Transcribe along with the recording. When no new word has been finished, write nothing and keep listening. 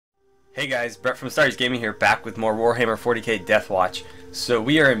Hey guys, Brett from AstartesGaming here, back with more Warhammer 40k Deathwatch. So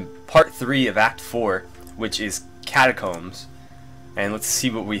we are in part 3 of Act 4, which is Catacombs. And let's see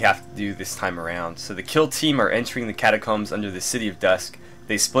what we have to do this time around. So the kill team are entering the Catacombs under the City of Dusk.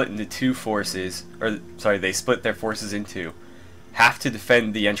 They split into two forces, they split their forces in two. Half to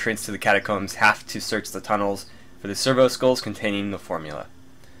defend the entrance to the Catacombs, half to search the tunnels for the servo skulls containing the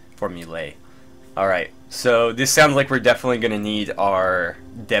formulae. Alright, so this sounds like we're definitely going to need our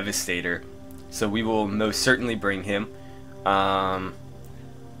Devastator, so we will most certainly bring him. And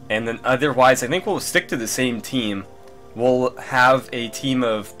then otherwise, I think we'll stick to the same team. We'll have a team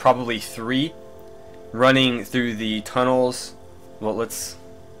of probably 3 running through the tunnels. Well, let's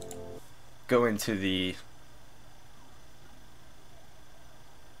go into the...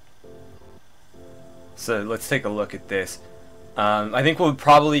 So let's take a look at this. I think we'll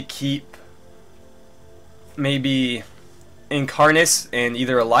probably keep maybe Incarnus and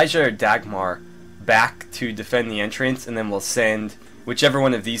either Elijah or Dagmar back to defend the entrance, and then we'll send whichever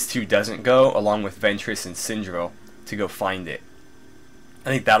one of these two doesn't go, along with Ventress and Syndril, to go find it. I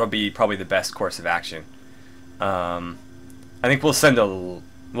think that'll be probably the best course of action. I think we'll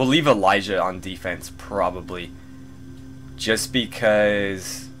leave Elijah on defense probably, just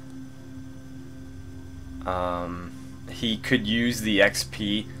because he could use the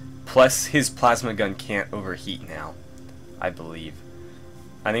XP. Plus, his plasma gun can't overheat now, I believe.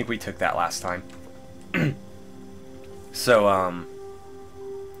 I think we took that last time. So,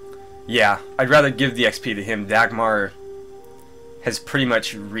 yeah, I'd rather give the XP to him. Dagmar has pretty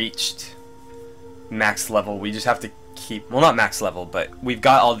much reached max level. We just have to keep... Well, not max level, but we've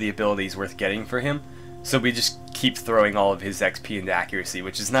got all the abilities worth getting for him. So we just keep throwing all of his XP into accuracy,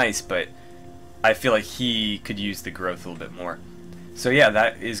 which is nice, but I feel like he could use the growth a little bit more. So yeah,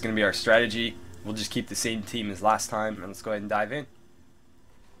 that is going to be our strategy. We'll just keep the same team as last time, and let's go ahead and dive in.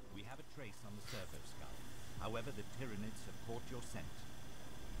 We have a trace on the servo skull. However, the Tyranids have caught your scent.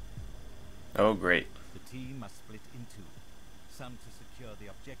 Oh, great. The team must split in two. Some to secure the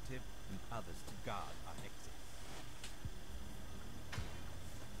objective, and others to guard our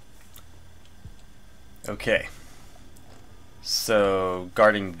exit. Okay. So,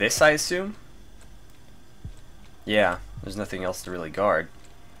 guarding this, I assume? Yeah. There's nothing else to really guard.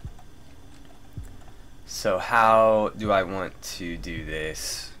 So how do I want to do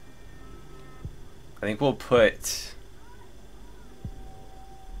this? I think we'll put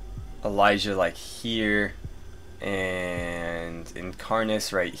Elijah like here and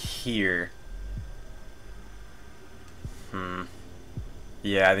Incarnus right here.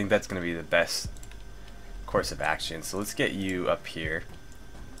 Yeah, I think that's going to be the best course of action. So let's get you up here.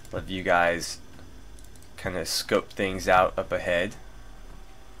 Let you guys kind of scope things out up ahead.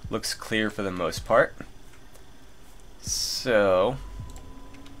 Looks clear for the most part. So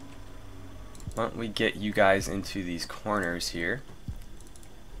why don't we get you guys into these corners here,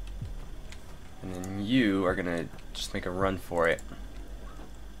 and then you are gonna just make a run for it.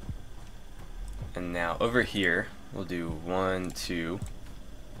 And now over here we'll do 1, 2,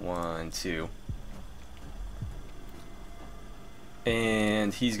 1, 2,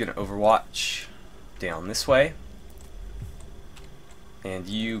 and he's gonna overwatch down this way, and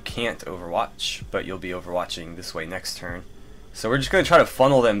you can't overwatch, but you'll be overwatching this way next turn. So we're just going to try to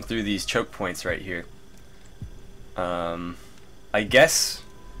funnel them through these choke points right here. I guess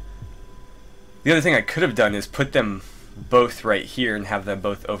the other thing I could have done is put them both right here and have them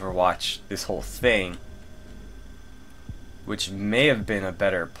both overwatch this whole thing, which may have been a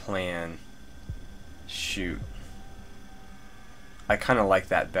better plan. Shoot, I kind of like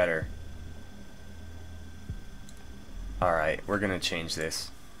that better. Alright, we're going to change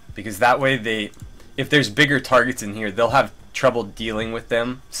this, because that way if there's bigger targets in here, they'll have trouble dealing with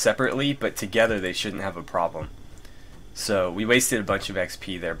them separately, but together they shouldn't have a problem. So we wasted a bunch of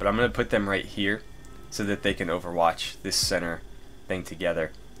XP there, but I'm going to put them right here so that they can overwatch this center thing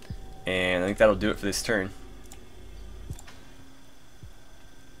together. And I think that'll do it for this turn.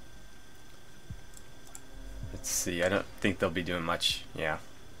 Let's see, I don't think they'll be doing much. Yeah.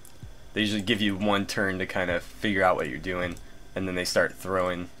 They usually give you one turn to kind of figure out what you're doing, and then they start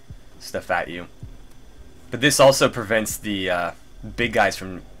throwing stuff at you. But this also prevents the big guys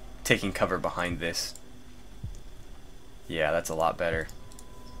from taking cover behind this. Yeah, that's a lot better.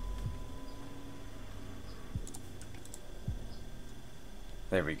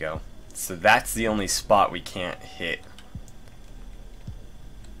 There we go. So that's the only spot we can't hit.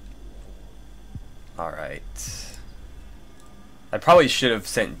 Alright. I probably should have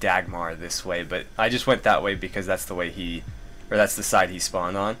sent Dagmar this way, but I just went that way because that's the way that's the side he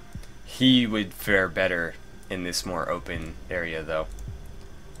spawned on. He would fare better in this more open area though.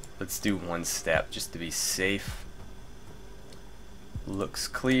 let's do one step just to be safe. Looks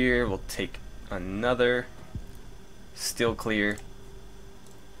clear. We'll take another. Still clear.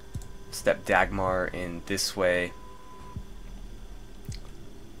 Step Dagmar in this way.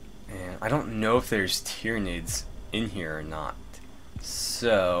 And I don't know if there's Tyranids in here or not.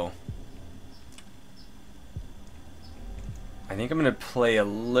 So I think I'm going to play a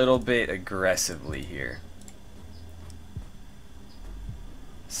little bit aggressively here.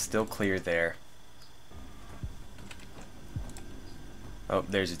 Still clear there. Oh,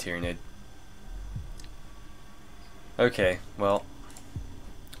 there's a Tyranid. Okay, well,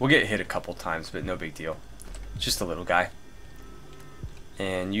 we'll get hit a couple times, but no big deal. Just a little guy.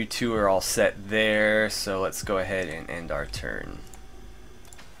 And you two are all set there, so let's go ahead and end our turn.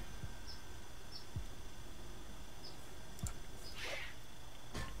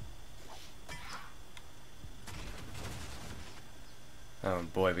 Oh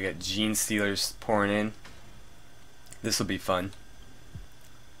boy, we got Gene Stealers pouring in. This will be fun.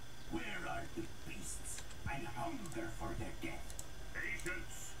 Where are the beasts? I hunger for their death.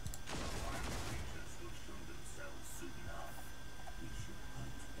 Patience. Our creatures will show themselves soon enough. We should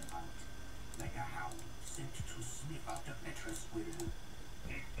hunt them out, like a hound sent to sniff out the better squirrel.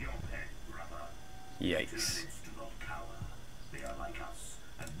 Take your head, brother. Yikes. Tyranids do not cower. They are like us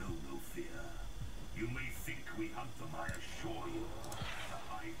and know no fear. You may think we hunt them, I assure you. The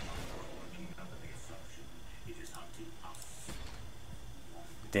hive mind is working under the assumption it is hunting us.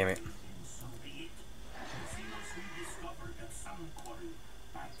 Damn it. And so be it. Since we discovered that some quarrel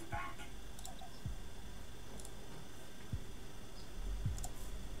back to back.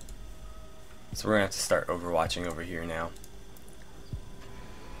 So we're gonna have to start overwatching over here now.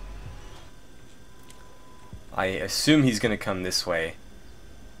 I assume he's gonna come this way.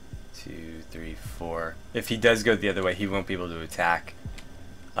 2, 3, 4. If he does go the other way, he won't be able to attack.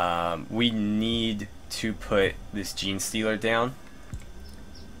 We need to put this Gene Stealer down.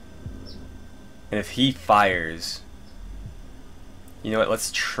 And if he fires, you know what,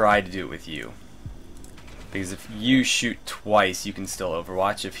 let's try to do it with you. Because if you shoot twice, you can still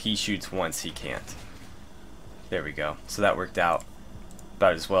overwatch. If he shoots once, he can't. There we go. So that worked out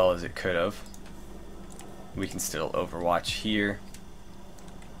about as well as it could have. We can still overwatch here.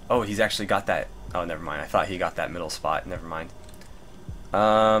 Oh, he's actually got that. Oh, never mind. I thought he got that middle spot. Never mind.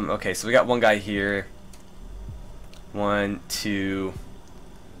 Okay, so we got one guy here. 1, 2.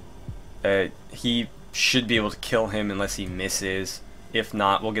 He should be able to kill him unless he misses. If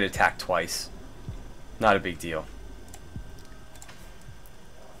not, we'll get attacked twice. Not a big deal.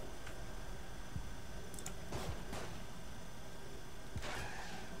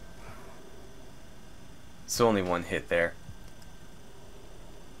 So only one hit there.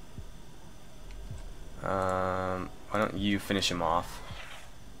 Why don't you finish him off?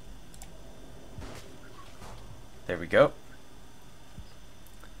 There we go.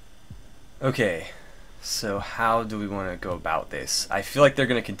 Okay, so how do we want to go about this? I feel like they're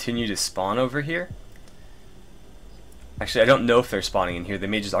going to continue to spawn over here. Actually, I don't know if they're spawning in here. They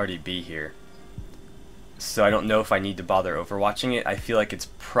may just already be here. So I don't know if I need to bother overwatching it. I feel like it's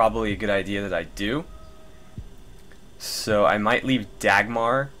probably a good idea that I do. So I might leave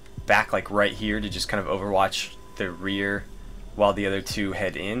Dagmar back like right here to just kind of overwatch the rear while the other two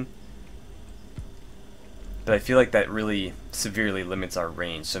head in. But I feel like that really severely limits our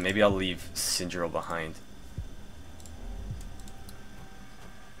range, so maybe I'll leave Syndril behind.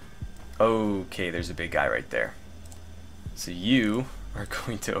 Okay, there's a big guy right there. So you are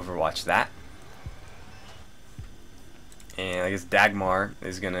going to overwatch that. And I guess Dagmar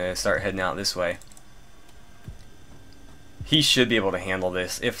is going to start heading out this way. He should be able to handle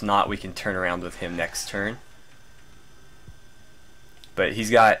this. If not, we can turn around with him next turn. But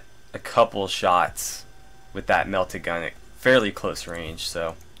he's got a couple shots with that melted gun at fairly close range,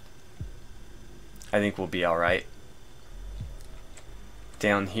 so I think we'll be alright.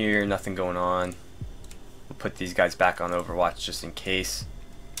 Down here, nothing going on. We'll put these guys back on Overwatch just in case.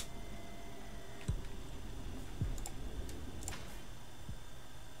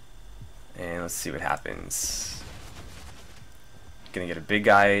 And let's see what happens. Gonna get a big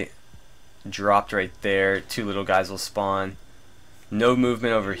guy dropped right there. 2 little guys will spawn. No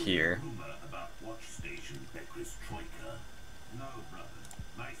movement over here. No, brother.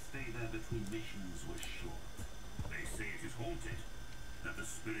 My stay there between missions was short. They say it is haunted, that the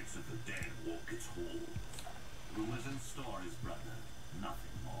spirits of the dead walk its halls. Rumors and stories, brother.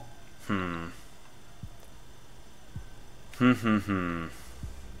 Nothing more.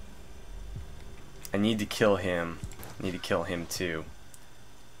 I need to kill him. I need to kill him too.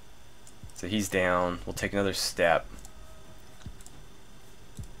 So he's down. We'll take another step.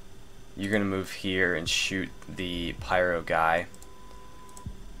 you're gonna move here and shoot the pyro guy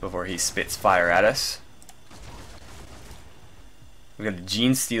before he spits fire at us. We got a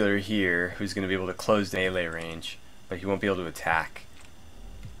Gene Stealer here who's gonna be able to close the melee range, but he won't be able to attack.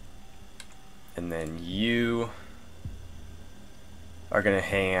 And then you are gonna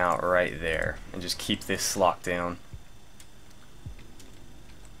hang out right there and just keep this locked down.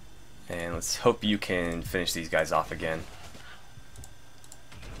 And let's hope you can finish these guys off again.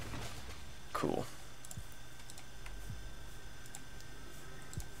 Cool.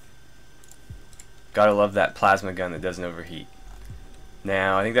 Gotta love that plasma gun that doesn't overheat.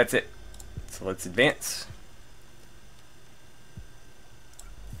 Now, I think that's it. So let's advance.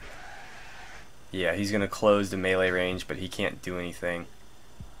 Yeah, he's gonna close the melee range, but he can't do anything.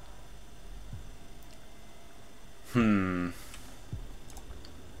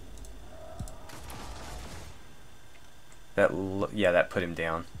 That put him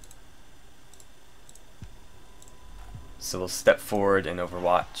down. So we'll step forward and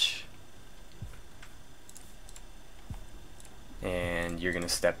overwatch. And you're gonna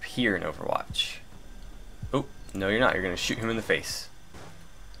step here and overwatch. Oh, no you're not. You're gonna shoot him in the face.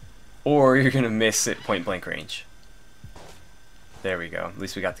 Or you're gonna miss at point blank range. There we go. At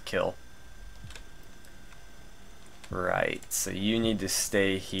least we got the kill. Right, so you need to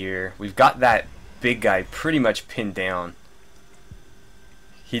stay here. We've got that big guy pretty much pinned down.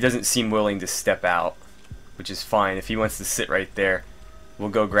 He doesn't seem willing to step out, which is fine. If he wants to sit right there, we'll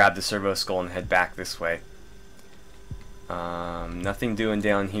go grab the servo skull and head back this way. Nothing doing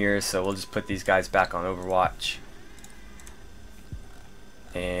down here, so we'll just put these guys back on Overwatch.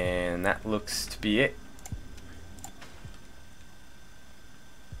 And that looks to be it.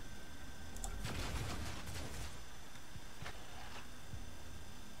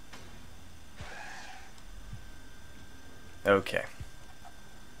 Okay.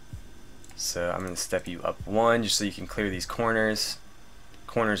 So I'm going to step you up one just so you can clear these corners.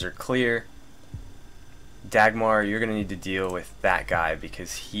 Corners are clear. Dagmar, you're going to need to deal with that guy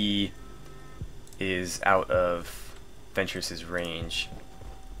because he is out of Ventress's range.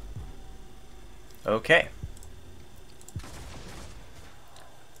 Okay.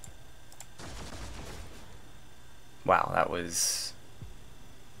 Wow, that was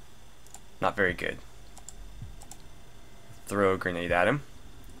not very good. Throw a grenade at him.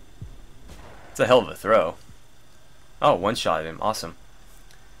 It's a hell of a throw. Oh, one shot at him. Awesome.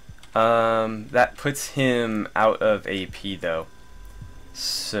 That puts him out of AP though.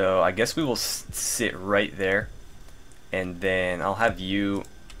 So I guess we will sit right there. And then I'll have you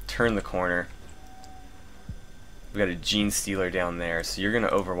turn the corner. We got a Gene Stealer down there. So you're going to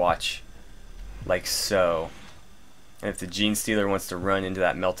overwatch like so. And if the Gene Stealer wants to run into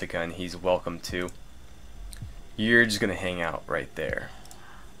that Meltagun, he's welcome to. You're just going to hang out right there.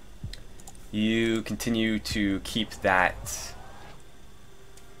 You continue to keep that.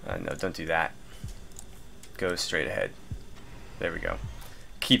 No, don't do that. Go straight ahead. There we go.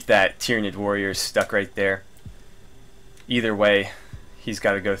 Keep that Tyrannid Warrior stuck right there. Either way, he's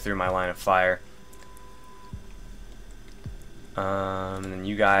got to go through my line of fire. And then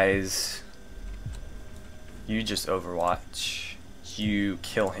you guys, you just overwatch. You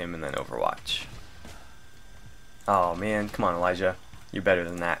kill him and then overwatch. Oh man, come on Elijah. You're better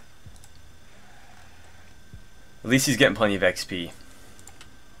than that. At least he's getting plenty of XP.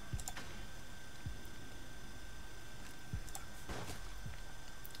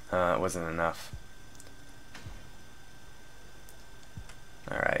 It wasn't enough.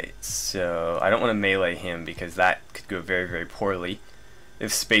 Alright, so I don't want to melee him because that could go very, very poorly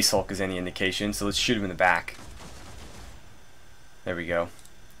if Space Hulk is any indication, so let's shoot him in the back. There we go.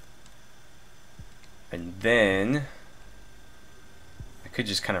 And then I could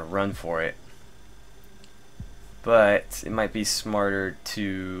just kind of run for it. But it might be smarter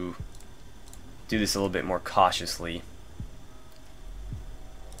to do this a little bit more cautiously.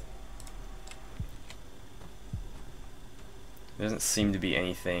 There doesn't seem to be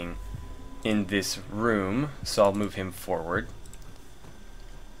anything in this room, so I'll move him forward.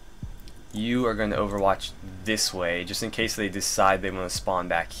 You are going to overwatch this way, just in case they decide they want to spawn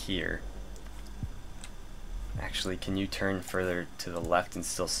back here. Actually, can you turn further to the left and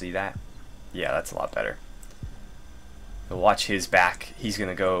still see that? Yeah, that's a lot better. So watch his back. He's going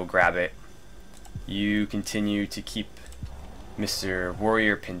to go grab it. You continue to keep Mr.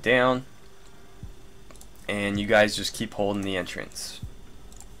 Warrior pinned down. And you guys just keep holding the entrance.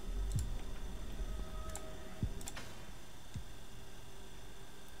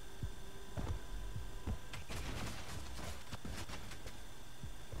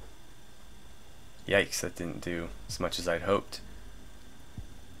 Yikes, that didn't do as much as I'd hoped.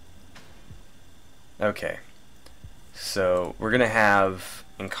 Okay. So we're gonna have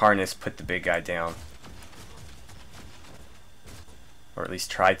Incarnus put the big guy down. Or at least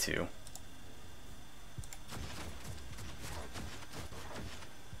try to.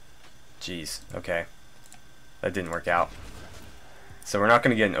 Jeez, okay. That didn't work out. So we're not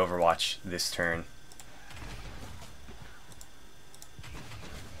gonna get an Overwatch this turn.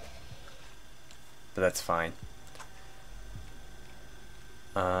 But that's fine.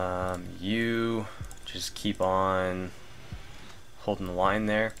 You just keep on holding the line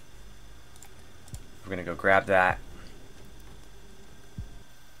there. We're gonna go grab that.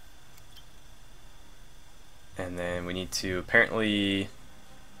 And then we need to apparently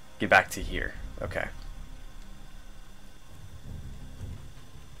get back to here. Okay.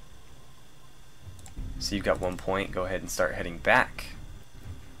 So you've got 1 point. Go ahead and start heading back.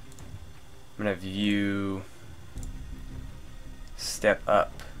 I'm gonna have you step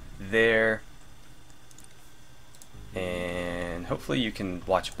up there, and hopefully you can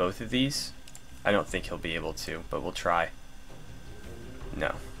watch both of these. I don't think he'll be able to, but we'll try.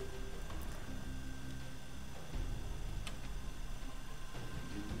 No.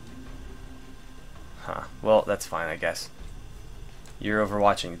 Huh. Well, that's fine, I guess. You're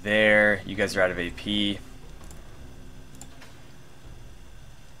overwatching there. You guys are out of AP.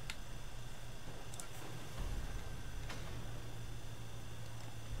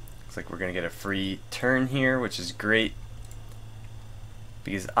 Looks like we're going to get a free turn here, which is great.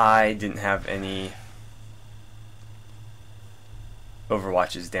 Because I didn't have any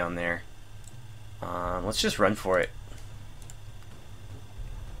overwatches down there. Let's just run for it.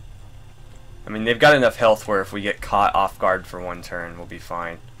 I mean, they've got enough health where if we get caught off guard for 1 turn, we'll be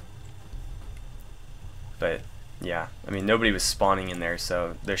fine. But, yeah. I mean, nobody was spawning in there,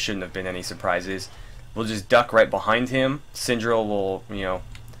 so there shouldn't have been any surprises. We'll just duck right behind him. Syndril will, you know,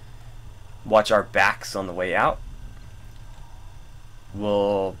 watch our backs on the way out.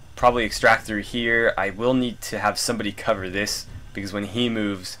 We'll probably extract through here. I will need to have somebody cover this, because when he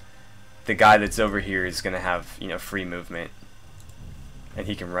moves, the guy that's over here is going to have, you know, free movement. And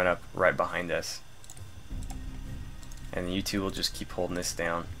he can run up right behind us. And you two will just keep holding this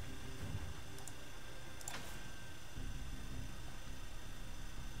down.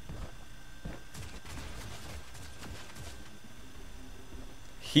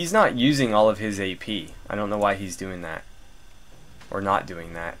 He's not using all of his AP. I don't know why he's doing that. Or not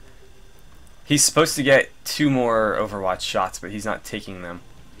doing that. He's supposed to get 2 more Overwatch shots, but he's not taking them.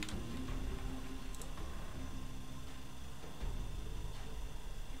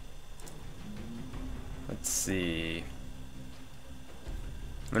 Let's see.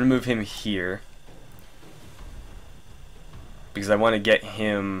 I'm going to move him here. Because I want to get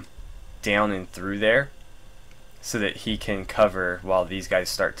him down and through there. So that he can cover while these guys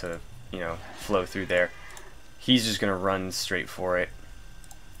start to, you know, flow through there. He's just going to run straight for it.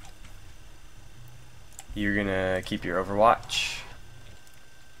 You're going to keep your Overwatch.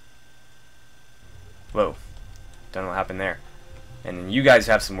 Whoa. Don't know what happened there. And then you guys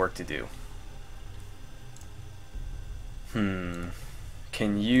have some work to do.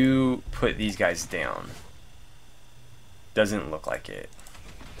 Can you put these guys down? Doesn't look like it.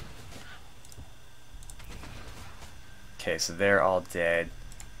 Okay, so they're all dead.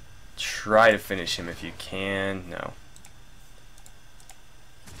 Try to finish him if you can. No.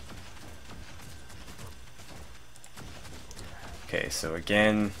 Okay, so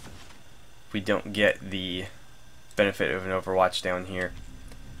again, we don't get the benefit of an Overwatch down here.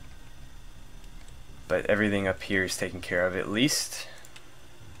 But everything up here is taken care of at least.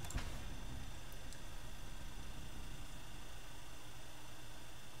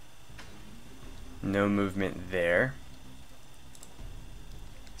 No movement there.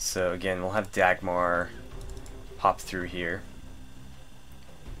 So again, we'll have Dagmar hop through here.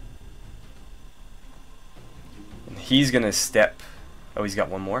 And he's gonna step... Oh, he's got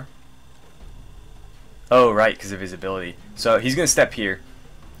 1 more? Oh, right, because of his ability. So he's gonna step here.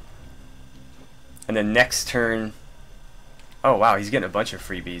 And then next turn... Oh, wow, he's getting a bunch of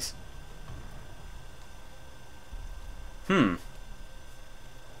freebies. I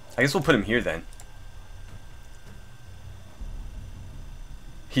guess we'll put him here then.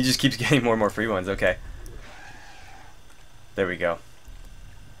 He just keeps getting more and more free ones. Okay. There we go.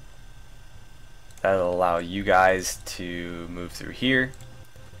 That'll allow you guys to move through here.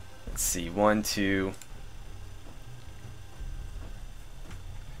 Let's see. 1, 2.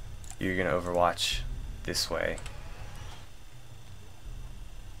 You're going to Overwatch this way.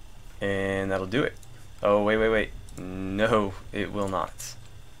 And that'll do it. Oh, wait, wait, wait. No, it will not.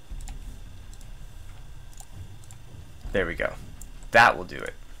 There we go. That will do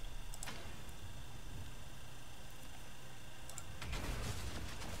it.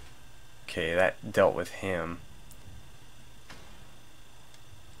 Okay, that dealt with him.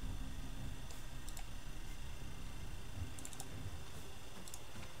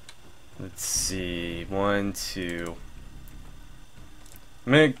 Let's see, 1, 2.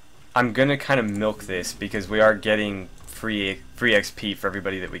 I'm gonna kind of milk this because we are getting free XP for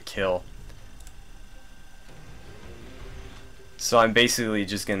everybody that we kill. So I'm basically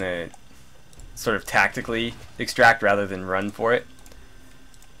just gonna sort of tactically extract rather than run for it.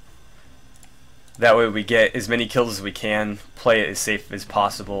 That way we get as many kills as we can, play it as safe as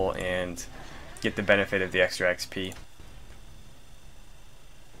possible, and get the benefit of the extra XP.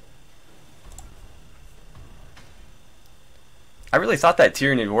 I really thought that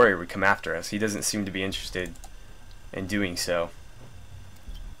Tyranid Warrior would come after us. He doesn't seem to be interested in doing so.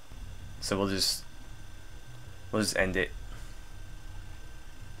 So we'll just end it.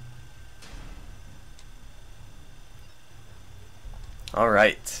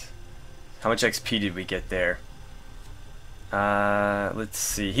 Alright. How much XP did we get there? Let's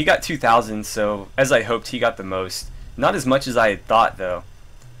see. He got 2,000, so as I hoped, he got the most. Not as much as I had thought, though.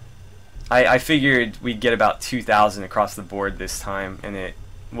 I figured we'd get about 2,000 across the board this time, and it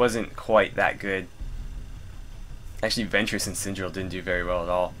wasn't quite that good. Actually, Ventress and Syndril didn't do very well at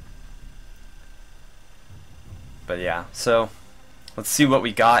all. But yeah, so let's see what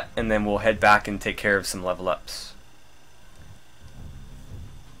we got, and then we'll head back and take care of some level ups.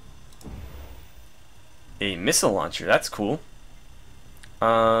 A missile launcher, that's cool.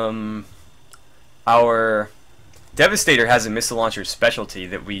 Our Devastator has a missile launcher specialty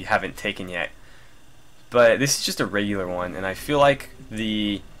that we haven't taken yet, but this is just a regular one, and I feel like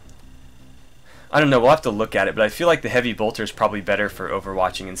I don't know, we'll have to look at it, but I feel like the heavy bolter is probably better for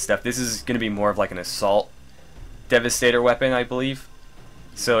overwatching and stuff. This is going to be more of like an assault Devastator weapon, I believe,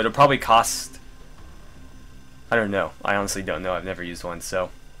 so it'll probably cost, I don't know, I honestly don't know, I've never used one, so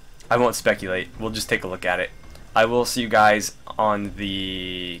I won't speculate, we'll just take a look at it. I will see you guys on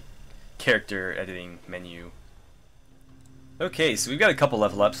the character editing menu. Okay, so we've got a couple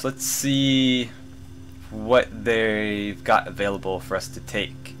level ups. Let's see what they've got available for us to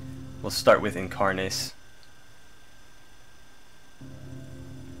take. We'll start with Incarnis.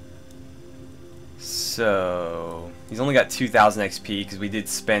 So he's only got 2,000 XP because we did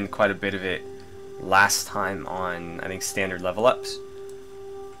spend quite a bit of it last time on, I think, standard level ups.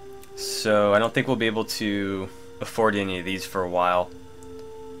 So I don't think we'll be able to afford any of these for a while.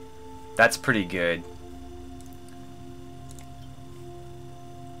 That's pretty good.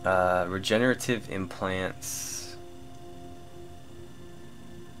 Regenerative implants.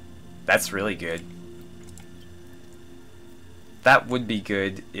 That's really good. That would be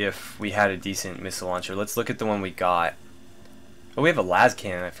good if we had a decent missile launcher. Let's look at the one we got. Oh, we have a las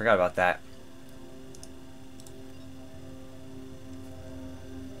cannon. I forgot about that.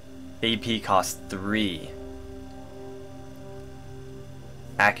 AP costs 3.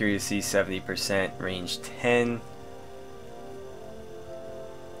 Accuracy 70%, range 10.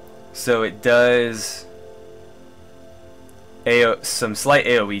 So it does some slight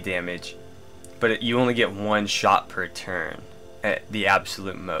AoE damage, but you only get 1 shot per turn at the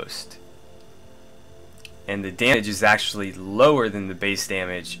absolute most. And the damage is actually lower than the base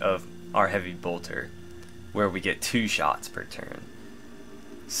damage of our heavy bolter, where we get 2 shots per turn.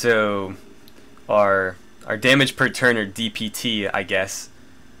 So our damage per turn, or DPT, I guess,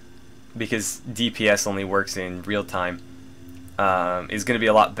 because DPS only works in real time, is going to be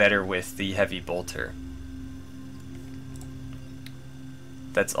a lot better with the heavy bolter.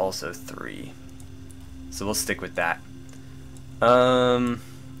 That's also 3. So we'll stick with that.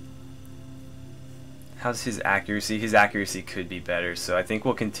 How's his accuracy? His accuracy could be better, so I think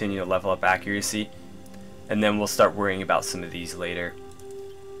we'll continue to level up accuracy, and then we'll start worrying about some of these later.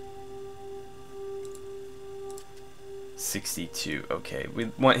 62, okay.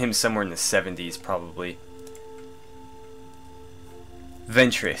 We want him somewhere in the 70s probably.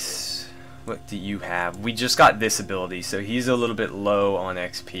 Ventress, what do you have? We just got this ability, so he's a little bit low on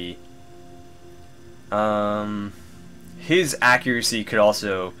XP. His accuracy could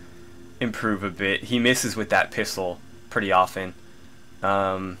also improve a bit. He misses with that pistol pretty often.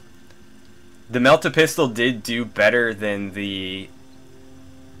 The Melta pistol did do better than the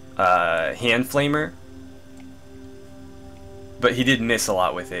hand flamer, but he did miss a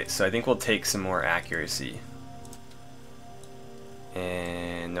lot with it, so I think we'll take some more accuracy.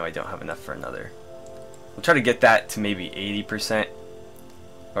 And no, I don't have enough for another. We'll try to get that to maybe 80%.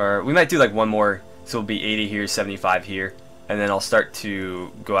 Or we might do like one more, so it'll be 80 here, 75 here. And then I'll start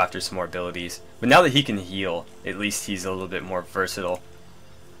to go after some more abilities. But now that he can heal, at least he's a little bit more versatile.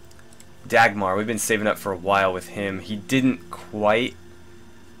 Dagmar, we've been saving up for a while with him. He didn't quite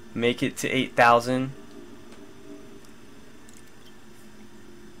make it to 8,000.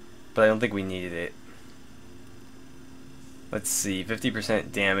 But I don't think we needed it. Let's see,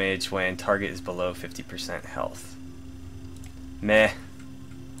 50% damage when target is below 50% health. Meh.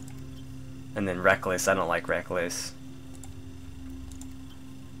 And then reckless, I don't like reckless.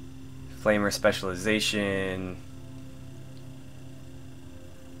 Flamer specialization.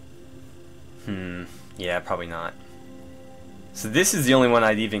 Yeah, probably not. So this is the only one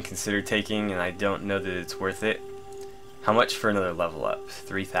I'd even consider taking, and I don't know that it's worth it. How much for another level up?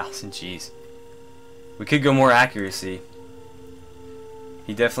 3,000, jeez. We could go more accuracy.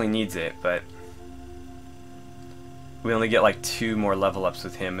 He definitely needs it, but we only get like 2 more level ups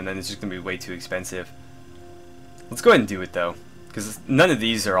with him, and then it's just going to be way too expensive. Let's go ahead and do it though, because none of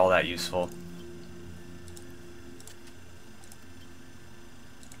these are all that useful.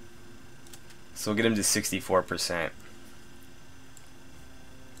 So we'll get him to 64%.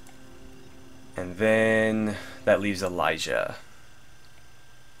 And then that leaves Elijah,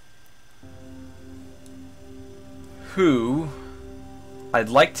 who I'd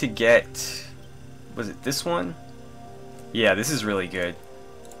like to get. Was it this one? Yeah, this is really good.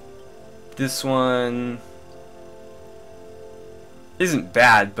 This one isn't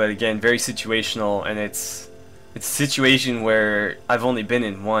bad, but again, very situational, and it's a situation where I've only been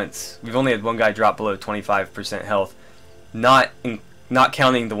in once. We've only had one guy drop below 25% health, not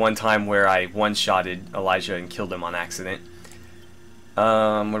counting the one time where I one-shotted Elijah and killed him on accident.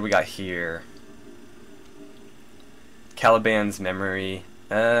 What do we got here? Caliban's memory.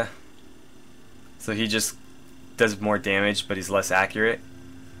 So he just does more damage, but he's less accurate.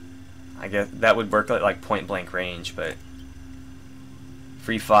 I guess that would work like point-blank range, but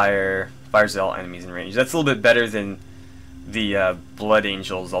free fire fires at all enemies in range. That's a little bit better than the Blood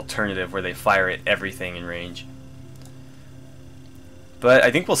Angels alternative, where they fire at everything in range. But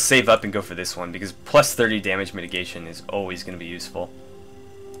I think we'll save up and go for this one, because plus 30 damage mitigation is always going to be useful.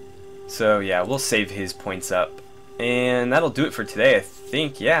 So yeah, we'll save his points up. And that'll do it for today, I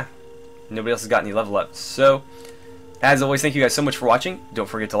think. Yeah, nobody else has got any level up. So, as always, thank you guys so much for watching. Don't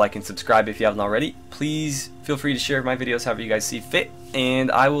forget to like and subscribe if you haven't already. Please feel free to share my videos however you guys see fit.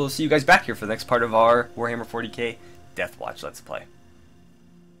 And I will see you guys back here for the next part of our Warhammer 40k Deathwatch Let's Play.